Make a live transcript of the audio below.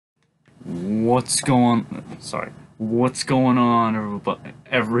What's going? Sorry. What's going on,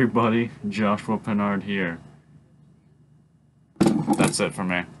 everybody? Joshua Pennard here. That's it for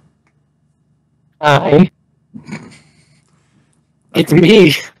me. Hi, it's Okay.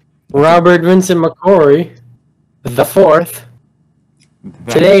 me, Robert Vincent McCory, the fourth,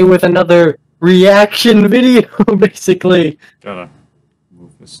 That today with another reaction video, basically. gotta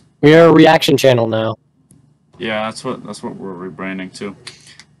move this. We are a reaction channel now. Yeah, that's what we're rebranding to.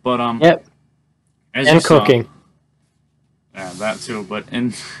 But Yep, as you and saw, cooking. yeah, that too. But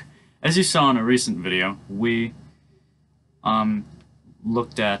as you saw in a recent video, we um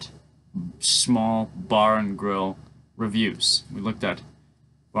looked at small bar and grill reviews. We looked at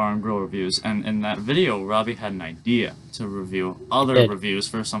bar and grill reviews, and in that video, Robbie had an idea to review other Did. reviews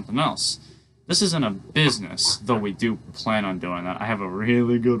for something else. This isn't a business, though we do plan on doing that. I have a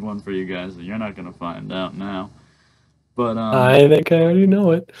really good one for you guys that you're not gonna find out now. But I think I already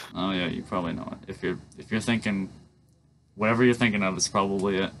know it. oh yeah, you probably know it. If you're thinking whatever you're thinking of, it's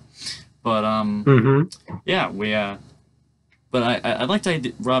probably it. But yeah, but I liked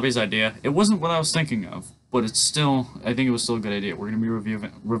Robbie's idea. It wasn't what I was thinking of, but it's still, I think it was still a good idea. We're gonna be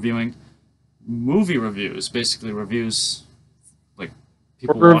reviewing movie reviews, basically reviews like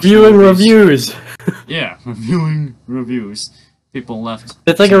people watching Reviewing movies. reviews. Yeah, reviewing reviews. People left.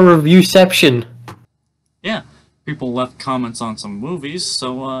 It's like a reviewception. Yeah, people left comments on some movies.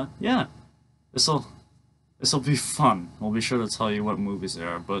 So yeah, this'll be fun. We'll be sure to tell you what movies they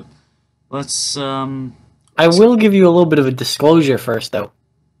are. But let's I will give you a little bit of a disclosure first, though.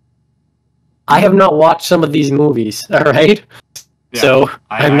 I have not watched some of these movies, alright? yeah, So,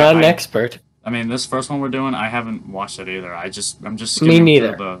 I'm not an expert. I mean, this first one we're doing, I haven't watched it either. I'm just Me skimming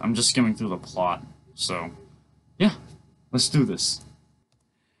neither. I'm just skimming through the plot. So, yeah, let's do this.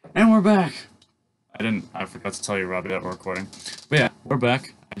 And we're back. I forgot to tell you, Robbie, that we're recording. But yeah, we're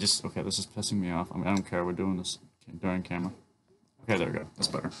back. Okay, this is pissing me off. I mean, I don't care. We're doing this during camera. Okay, there we go. That's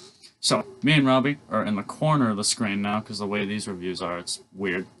better. So, me and Robbie are in the corner of the screen now, because the way these reviews are, it's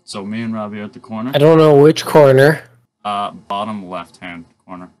weird. So, me and Robbie are at the corner. I don't know which corner. Bottom left-hand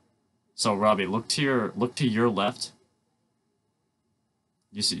corner. So, Robbie, look to your left.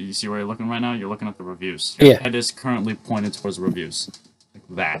 You see where you're looking right now? You're looking at the reviews. Your head is currently pointed towards the reviews. Like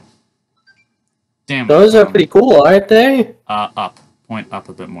that. Damn. Those are pretty cool, aren't they? Up. Point up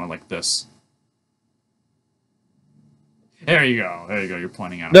a bit more like this. There you go. There you go. You're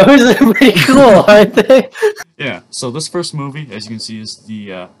pointing out. Those are pretty cool, aren't they? Yeah. So this first movie, as you can see, is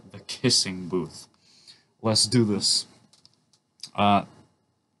the Kissing Booth. Let's do this. I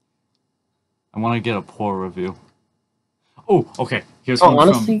want to get a poor review. Oh, okay. Here's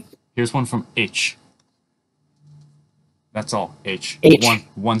one from H. That's all. H.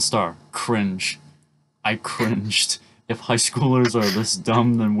 One star. Cringe. I cringed. If high schoolers are this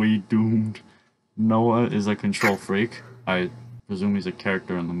dumb, then we doomed. Noah is a control freak. I presume he's a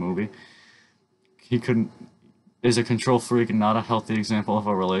character in the movie. Is a control freak and not a healthy example of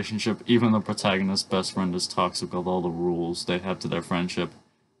a relationship. Even the protagonist's best friend is toxic with all the rules they have to their friendship.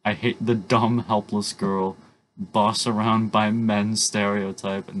 I hate the dumb, helpless girl. Bossed around by men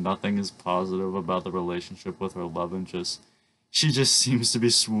stereotype, and nothing is positive about the relationship with her love interest. She just seems to be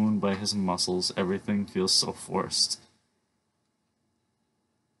swooned by his muscles. Everything feels so forced.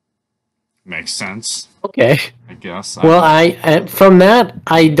 Makes sense. Okay. I guess. Well, from that,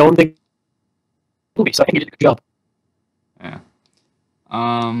 I don't think. So I think you did a good job. Yeah.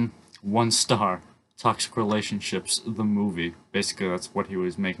 1 star. Toxic Relationships, the movie. Basically, that's what he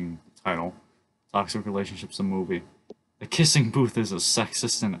was making the title. Toxic Relationships, the movie. The Kissing Booth is a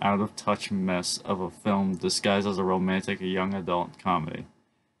sexist and out-of-touch mess of a film disguised as a romantic young adult comedy.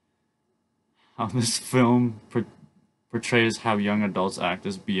 How this film portrays how young adults act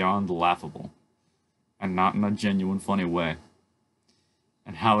is beyond laughable, and not in a genuine funny way.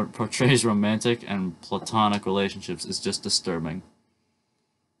 And how it portrays romantic and platonic relationships is just disturbing.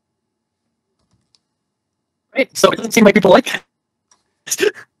 Right, so it doesn't seem like people like that.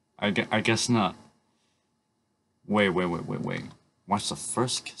 I guess not. Wait. Watch the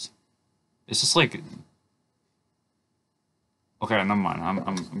first kiss. It's just like... Okay, never mind.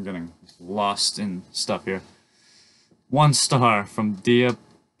 I'm getting lost in stuff here. 1 star from Dia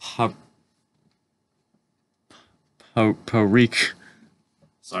Parik.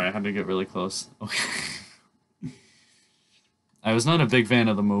 Sorry, I had to get really close. Okay. I was not a big fan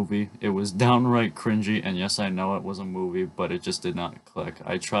of the movie. It was downright cringy, and yes, I know it was a movie, but it just did not click.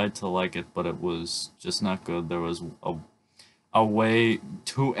 I tried to like it, but it was just not good. There was a way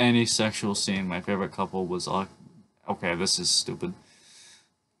to any sexual scene. My favorite couple was... Okay, this is stupid.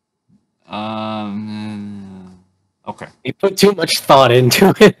 Okay. You put too much thought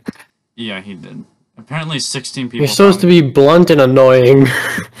into it. Yeah, he did. Apparently 16 You're people supposed to found... be blunt and annoying.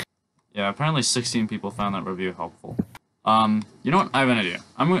 Yeah, apparently 16 people found that review helpful. You know what? I have an idea.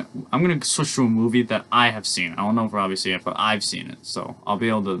 I'm gonna switch to a movie that I have seen. I don't know if Robbie's seen it, but I've seen it, so I'll be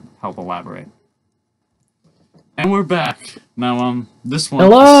able to help elaborate. And we're back. Now, this one...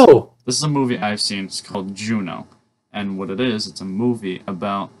 Hello! This is a movie I've seen. It's called Juno. And what it is, it's a movie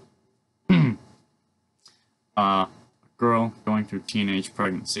about a girl going through teenage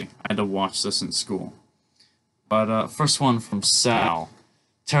pregnancy. I had to watch this in school. But, first one from Sal.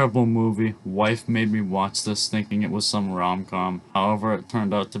 Terrible movie. Wife made me watch this thinking it was some rom-com. However, it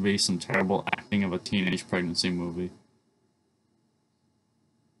turned out to be some terrible acting of a teenage pregnancy movie.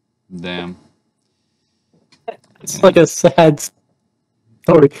 Damn. It's like a sad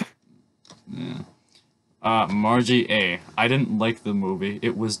story. Yeah. Margie A. I didn't like the movie.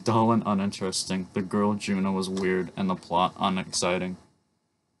 It was dull and uninteresting. The girl Juno was weird, and the plot unexciting.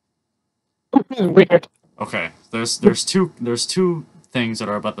 Weird. Okay, there's two things that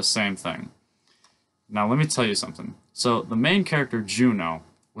are about the same thing. Now let me tell you something. So the main character Juno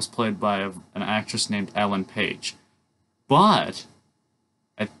was played by an actress named Ellen Page, but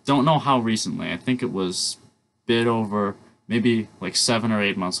I don't know how recently. I think it was a bit over maybe like 7 or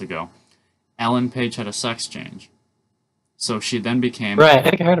 8 months ago. Ellen Page had a sex change, so she then became... Right, I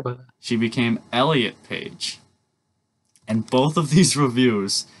think I heard about that. She became Elliot Page, and both of these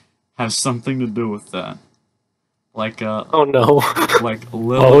reviews have something to do with that. Like Oh no. like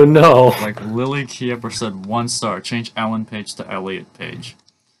Lily, Oh no. like Lily Kieper said 1 star. Change Ellen Page to Elliot Page.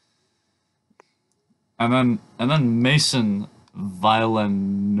 And then Mason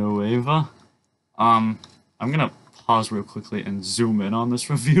Villanueva. I'm gonna pause real quickly and zoom in on this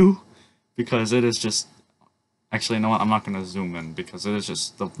review because it is just... Actually, you know what? I'm not gonna zoom in because it is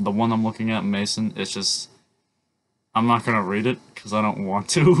just the one I'm looking at, Mason. It's just... I'm not gonna read it because I don't want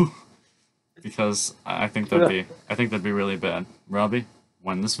to. Because I think that'd be really bad. Robbie,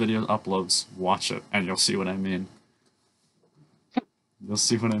 when this video uploads, watch it and you'll see what I mean. You'll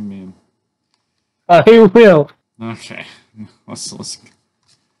see what I mean. I will. Okay.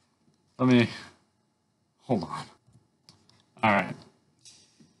 Let me hold on. Alright.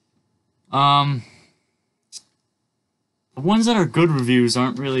 The ones that are good reviews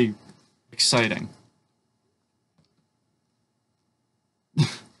aren't really exciting.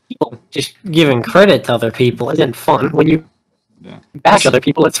 Just giving credit to other people isn't fun. When you Yeah. bash other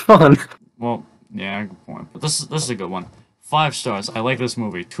people, it's fun. Well, yeah, good point. But this is a good one. 5 stars. I like this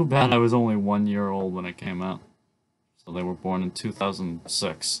movie. Too bad I was only 1 year old when it came out. So they were born in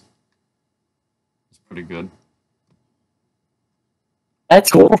 2006. It's pretty good.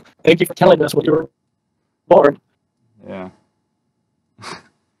 That's cool. Thank you for telling us what you were born. Yeah.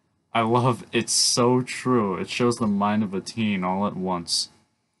 I love It's so true. It shows the mind of a teen all at once.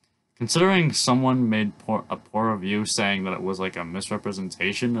 Considering someone made a poor review saying that it was like a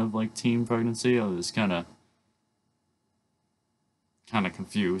misrepresentation of like teen pregnancy, I was kind of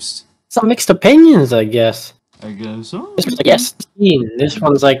confused. Some mixed opinions, I guess. I guess. Oh, This one's like, yes, teen. This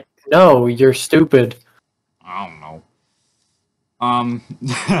one's like, no, you're stupid. I don't know.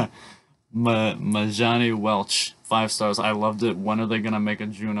 Majani Welch, 5 stars. I loved it. When are they gonna make a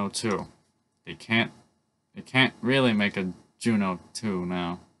Juno 2? They can't really make a Juno 2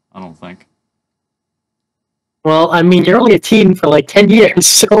 now. I don't think. Well, I mean, you're only a teen for like 10 years,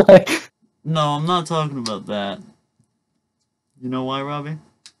 so like... No, I'm not talking about that. You know why, Robbie?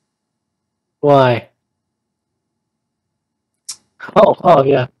 Why? Oh,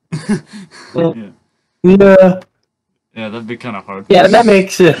 yeah. Yeah. Yeah. Yeah, that'd be kind of hard. Yeah, that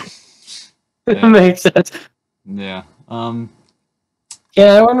makes sense. Yeah. That makes sense. Yeah. Yeah,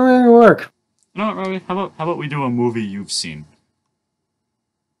 that wouldn't really work. You know what, Robbie? How about we do a movie you've seen?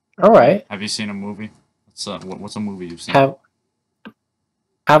 Alright. Have you seen a movie? What's a movie you've seen?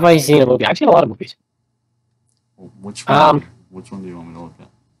 Have I seen a movie? I've seen a lot of movies. Which one? Which one do you want me to look at?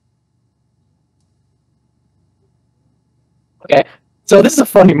 Okay, so this is a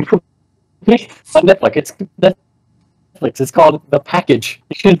funny movie. It's on Netflix. It's called The Package.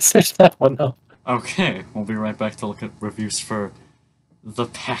 You can search that one up. Okay, we'll be right back to look at reviews for The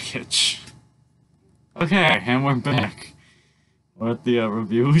Package. Okay, and we're back. We're at the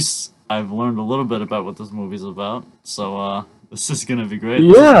reviews. I've learned a little bit about what this movie's about, so this is gonna be great.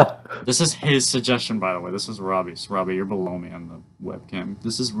 Yeah. This is his suggestion, by the way. This is Robbie's. Robbie, you're below me on the webcam.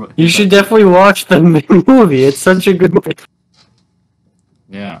 This is... You should definitely watch the movie. It's such a good movie.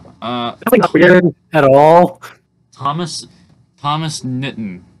 Yeah. Definitely not weird at all. Thomas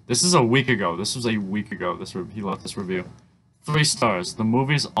Nitton. This is a week ago. This was a week ago. He left this review. 3 stars. The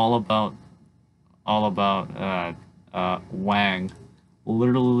movie's all about Wang.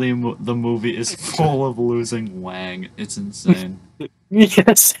 Literally, the movie is full of losing Wang. It's insane.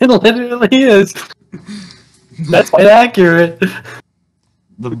 Yes, it literally is. That's quite accurate.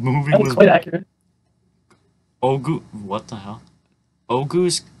 The movie That's was quite accurate. Ogu. What the hell?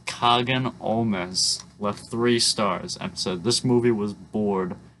 Ogus Kagan Olmes left 3 stars and said this movie was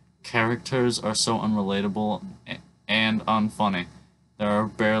bored. Characters are so unrelatable and unfunny. There are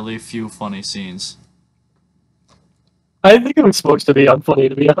barely few funny scenes. I think it was supposed to be unfunny,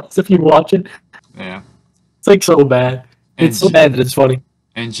 to be honest, if you watch it. Yeah. It's like so bad. It's so bad that it's funny.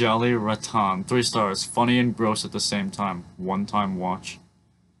 And Jolly Ratan, 3 stars. Funny and gross at the same time. One-time watch.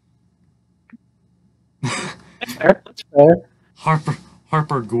 That's fair. That's fair.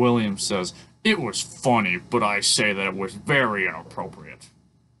 Harper Gwilliam says, it was funny, but I say that it was very inappropriate.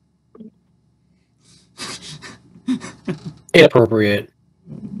 Inappropriate.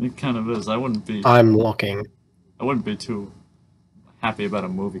 It kind of is. I'm looking. I wouldn't be too happy about a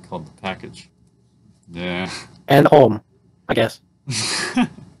movie called The Package. Yeah. And home, I guess.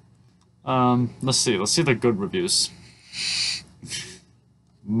 Let's see the good reviews.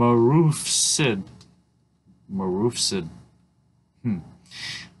 Maroof Sid.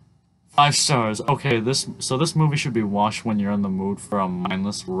 5 stars. Okay, this movie should be watched when you're in the mood for a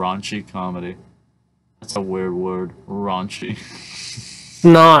mindless, raunchy comedy. That's a weird word, raunchy. It's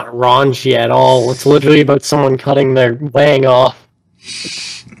not raunchy at all. It's literally about someone cutting their wang off.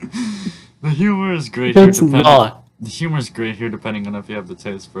 The humor is great here. It's not. The humor is great here, depending on if you have the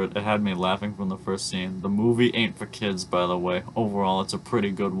taste for it. It had me laughing from the first scene. The movie ain't for kids, by the way. Overall, it's a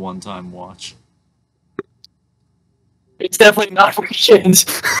pretty good one-time watch. It's definitely not for kids.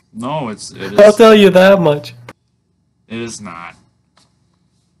 No, it is. I'll tell you that much. It is not.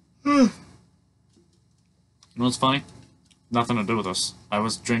 You know what's funny? Nothing to do with this. I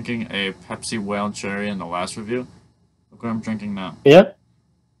was drinking a Pepsi Wild Cherry in the last review. Look what I'm drinking now. Yeah?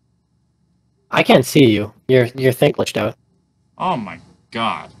 I can't see you. Your thing glitched out. Oh my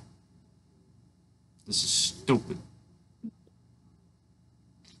god. This is stupid.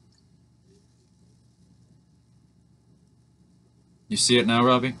 You see it now,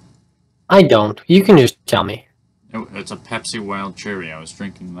 Robbie? I don't. You can just tell me. It's a Pepsi Wild Cherry. I was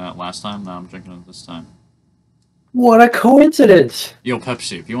drinking that last time, now I'm drinking it this time. What a coincidence! Yo,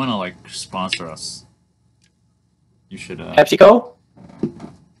 Pepsi, if you want to, like, sponsor us, you should, PepsiCo?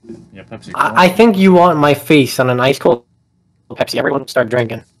 Yeah, PepsiCo. I think you want my face on an ice cold Pepsi. Everyone start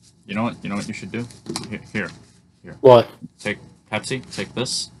drinking. You know what you should do? Here. What? Take Pepsi, take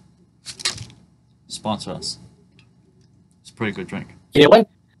this. Sponsor us. It's a pretty good drink. You know what?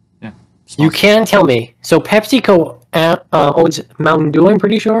 Yeah. You can tell me. So PepsiCo owns Mountain Dew, I'm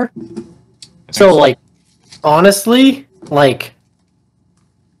pretty sure? So, like, honestly, like,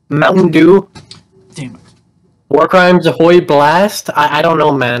 Mountain Dew, Damn it. War Crimes Ahoy Blast, I don't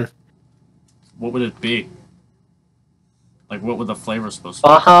know, man. What would it be? Like, what would the flavor supposed to be?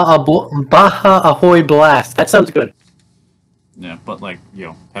 Baja Ahoy Blast. That sounds good. Yeah, but like,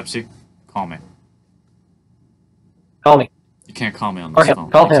 yo, Pepsi, call me. Call me. You can't call me on Or this him.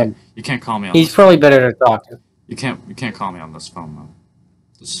 phone. Call him. You can't call me on He's this probably better to talk to. You can't call me on this phone, though.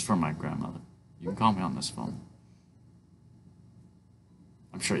 This is for my grandmother. You can call me on this phone.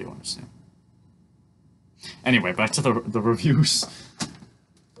 I'm sure you understand. Anyway, back to the reviews.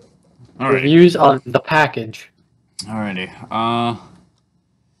 Alright. Reviews on the package. Alrighty.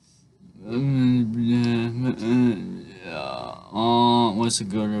 What's a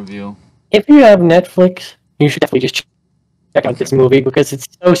good review? If you have Netflix, you should definitely just check out this movie because it's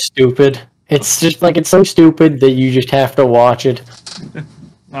so stupid. It's just like, it's so stupid that you just have to watch it.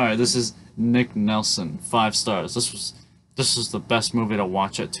 Alright, this is Nick Nelson, 5 stars. This was the best movie to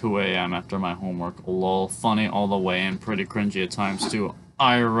watch at 2 a.m. after my homework. Lol, funny all the way and pretty cringy at times too.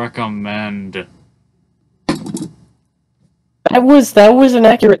 I recommend. That was an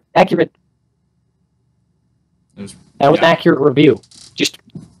accurate. That was an accurate review. Just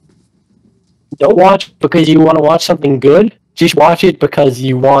don't watch because you want to watch something good. Just watch it because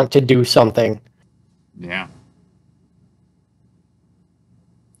you want to do something. Yeah.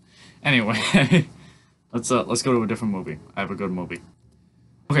 Anyway, let's go to a different movie. I have a good movie.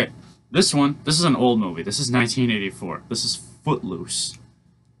 Okay, this is an old movie. This is 1984. This is Footloose.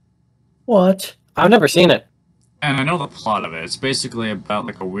 What? I've never seen it. And I know the plot of it. It's basically about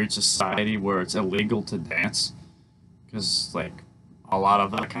like a weird society where it's illegal to dance, because like a lot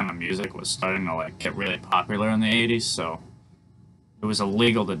of that kind of music was starting to like get really popular in the 80s, so it was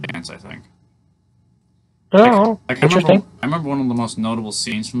illegal to dance, I think. Oh, interesting. I remember one of the most notable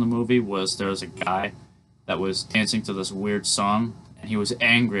scenes from the movie was there was a guy that was dancing to this weird song, and he was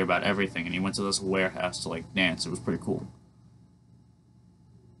angry about everything, and he went to this warehouse to like dance. It was pretty cool.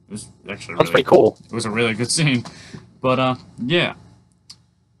 was actually That's really pretty cool. It was a really good scene. But yeah.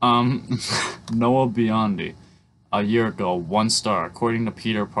 Noah Biondi. A year ago, 1 star. According to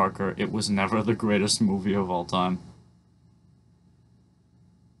Peter Parker, it was never the greatest movie of all time.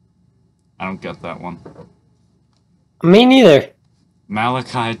 I don't get that one. Me neither.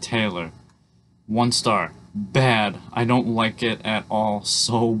 Malachi Taylor. 1 star. Bad. I don't like it at all.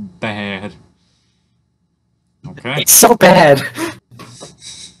 So bad. Okay. It's so bad.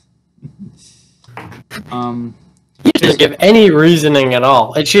 He doesn't give any reasoning at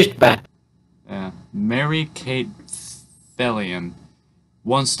all. It's just bad. Yeah. Mary Kate Thellion.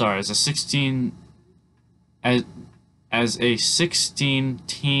 1 star. As a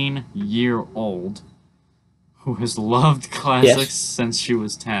 16-teen-year-old who has loved classics since she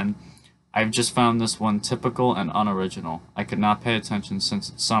was 10, I've just found this one typical and unoriginal. I could not pay attention since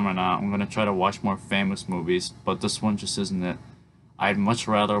it's summer now. I'm gonna try to watch more famous movies, but this one just isn't it. I'd much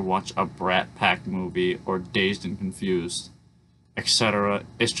rather watch a Brat Pack movie or Dazed and Confused, etc.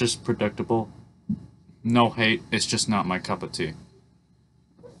 It's just predictable. No hate, it's just not my cup of tea.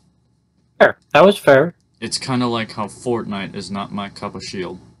 Fair. That was fair. It's kind of like how Fortnite is not my cup of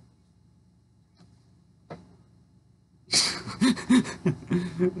shield.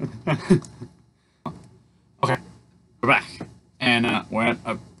 Okay, we're back, and we're at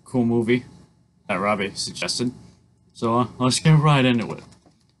a cool movie that Robbie suggested. So let's get right into it.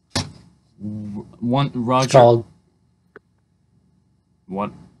 Roger. It's called.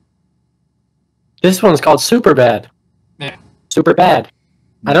 What? This one's called Super Bad. Yeah, Super Bad.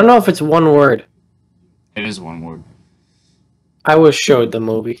 I don't know if it's one word. it is one word. I was showed the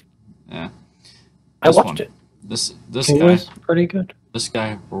movie. Yeah. I watched it. This It guy. was pretty good. This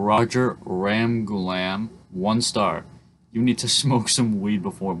guy, Roger Ramgulam, 1 star. You need to smoke some weed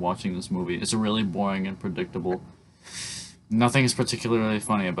before watching this movie. It's really boring and predictable. Nothing is particularly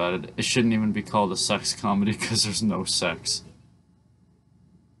funny about it. It shouldn't even be called a sex comedy because there's no sex.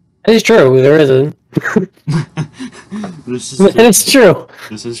 It is true. There isn't. This is It's true.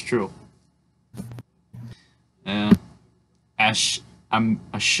 This is true. Ashish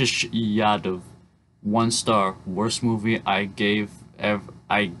Yadav, 1 star. Worst movie I gave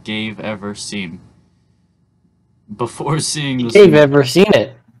ever seen. Before seeing this, You've ever seen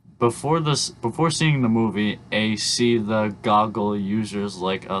it? before seeing the movie, see the goggle users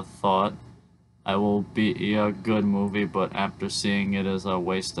like a thought I will be a good movie, but after seeing it is a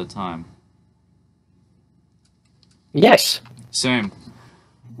waste of time. Yes, Same.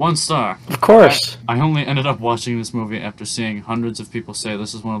 1 star. of course. I only ended up watching this movie after seeing hundreds of people say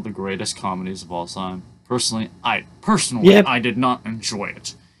this is one of the greatest comedies of all time. Personally, I did not enjoy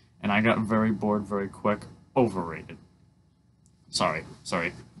it, and I got very bored very quick. Overrated. Sorry.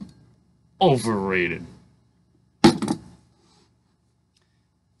 Overrated.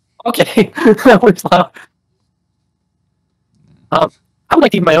 Okay, that was loud. I would like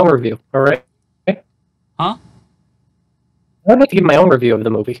to give my own review. All right. Huh? I would like to give my own review of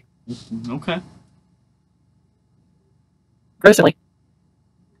the movie. Okay. Personally,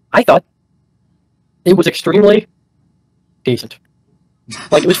 I thought it was extremely decent.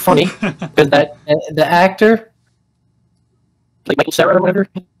 Like, it was funny because the actor, like Michael Cera or whatever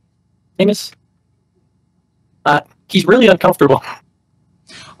his name is, he's really uncomfortable.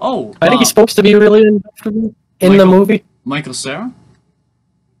 Oh, I think he's supposed to be really uncomfortable in the movie. Michael Cera?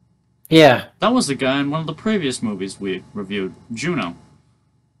 Yeah. That was the guy in one of the previous movies we reviewed, Juno.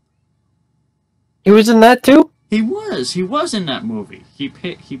 He was in that too? He was in that movie. He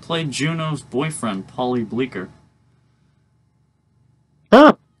played Juno's boyfriend, Paulie Bleecker.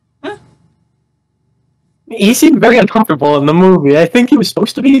 Huh. Huh? He seemed very uncomfortable in the movie. I think he was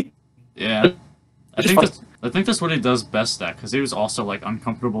supposed to be. Yeah. I Just think that's what he does best at, because he was also, like,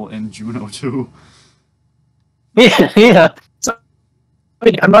 uncomfortable in Juno, too. Yeah. So,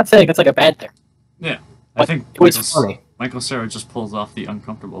 I'm not saying it's like a bad thing. Yeah. I think it was funny. Michael Cera just pulls off the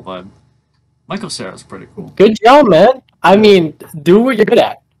uncomfortable vibe. Michael Cera's pretty cool. Good job, man. I mean, do what you're good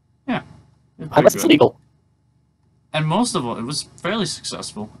at. Yeah. Pretty Unless it's good. legal. And most of all, it was fairly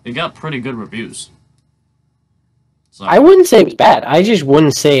successful. It got pretty good reviews. So, I wouldn't say it was bad. I just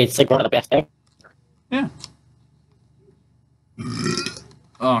wouldn't say it's like one of the best things. yeah.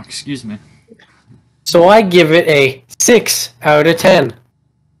 Oh, excuse me. So I give it a 6 out of 10.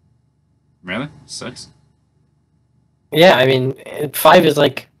 Really? 6? Yeah, I mean, 5 is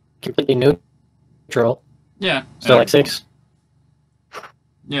like completely neutral. Yeah. So like 6.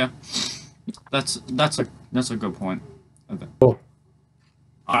 Yeah. That's a good point. Okay. Cool.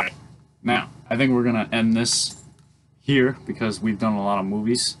 Alright. Now, I think we're gonna end this here because we've done a lot of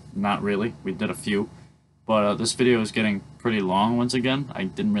movies. Not really. We did a few. But this video is getting pretty long once again. I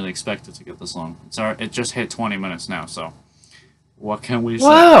didn't really expect it to get this long. It just hit 20 minutes now, so what can we say?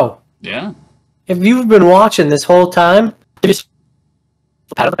 Wow! Yeah. If you've been watching this whole time, just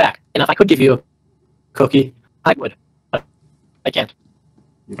a pat on the back. And if I could give you a cookie, I would. But I can't.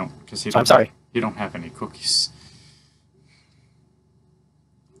 You don't, because I'm sorry. You don't have any cookies.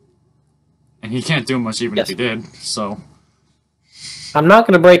 And he can't do much even if he did, so... I'm not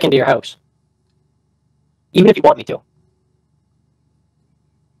going to break into your house. Even if you want me to.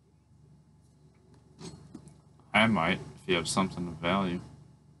 I might, if you have something of value.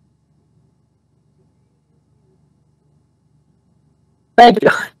 Thank you.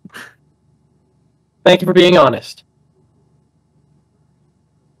 Thank you for being honest.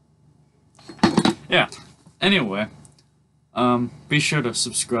 Yeah. Anyway, be sure to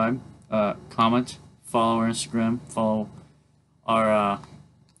subscribe, comment, follow our Instagram, follow our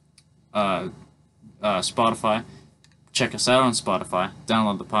Spotify. Check us out on Spotify.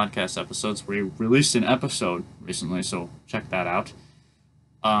 Download the podcast episodes. We released an episode recently, so check that out.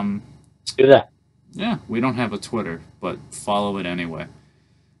 Do that. Yeah, we don't have a Twitter, but follow it anyway.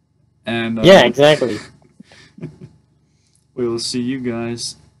 And yeah, exactly. We will see you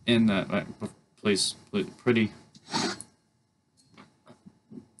guys in the please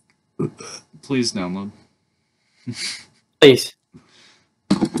download. Please.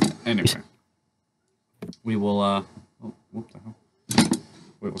 Anyway, we will what the hell?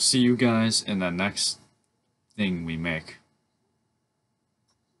 We will see you guys in the next thing we make.